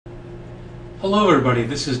Hello everybody,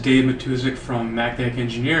 this is Dave Matuzik from Macdac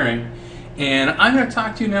Engineering, and I'm going to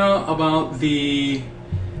talk to you now about the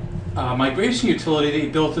migration utility that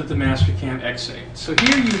you built into the Mastercam X8. So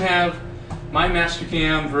here you have my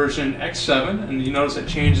Mastercam version X7, and you notice it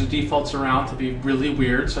changed the defaults around to be really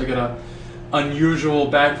weird, so I got a unusual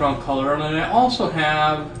background color, and then I also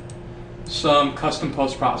have some custom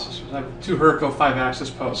post processors. I have two Herco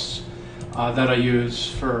 5-axis posts that I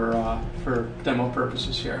use for demo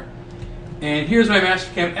purposes here. And here's my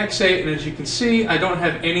Mastercam X8, and as you can see, I don't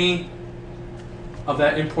have any of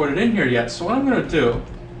that imported in here yet. So what I'm going to do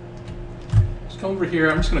is come over here.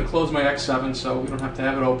 I'm just going to close my X7 so we don't have to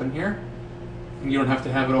have it open here. And you don't have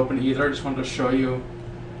to have it open either. I just wanted to show you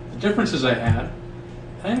the differences I had.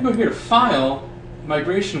 And I'm going to go here to File,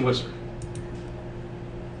 Migration Wizard.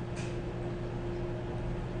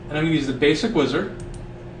 And I'm going to use the basic wizard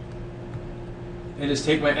and just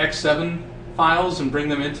take my X7 files and bring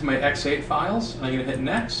them into my X8 files. And I'm going to hit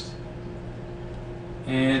Next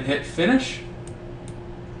and hit Finish.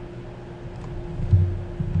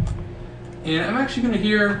 And I'm actually going to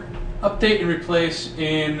here Update and Replace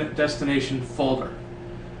in Destination Folder.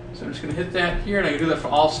 So I'm just going to hit that here, and I can do that for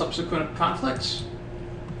all subsequent conflicts.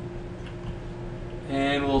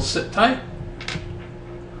 And we'll sit tight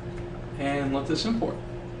and let this import.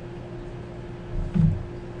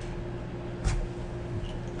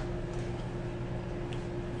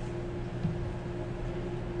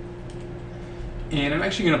 And I'm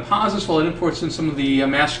actually going to pause this while it imports in some of the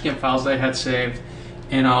Mastercam files that I had saved,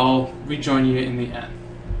 and I'll rejoin you in the end.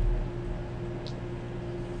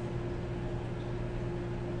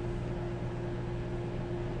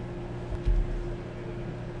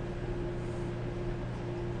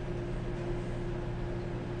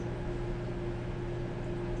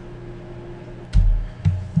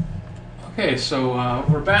 Okay, so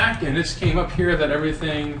we're back, and this came up here that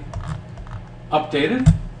everything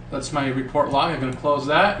updated. That's my report log. I'm going to close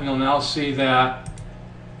that, and you'll now see that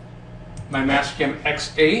my Mastercam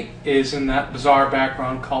X8 is in that bizarre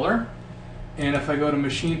background color. And if I go to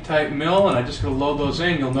Machine Type Mill and I just go to load those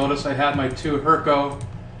in, you'll notice I have my two Herco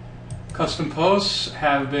custom posts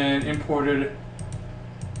have been imported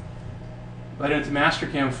right into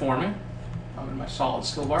Mastercam for me. I'm in my solid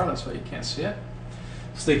still bar, that's why you can't see it.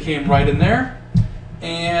 So they came right in there.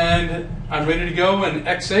 And I'm ready to go in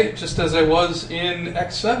X8 just as I was in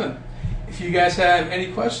X7. If you guys have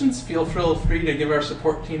any questions, feel free to give our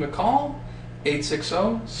support team a call,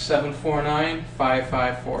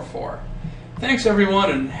 860-749-5544. Thanks everyone,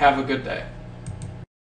 and have a good day.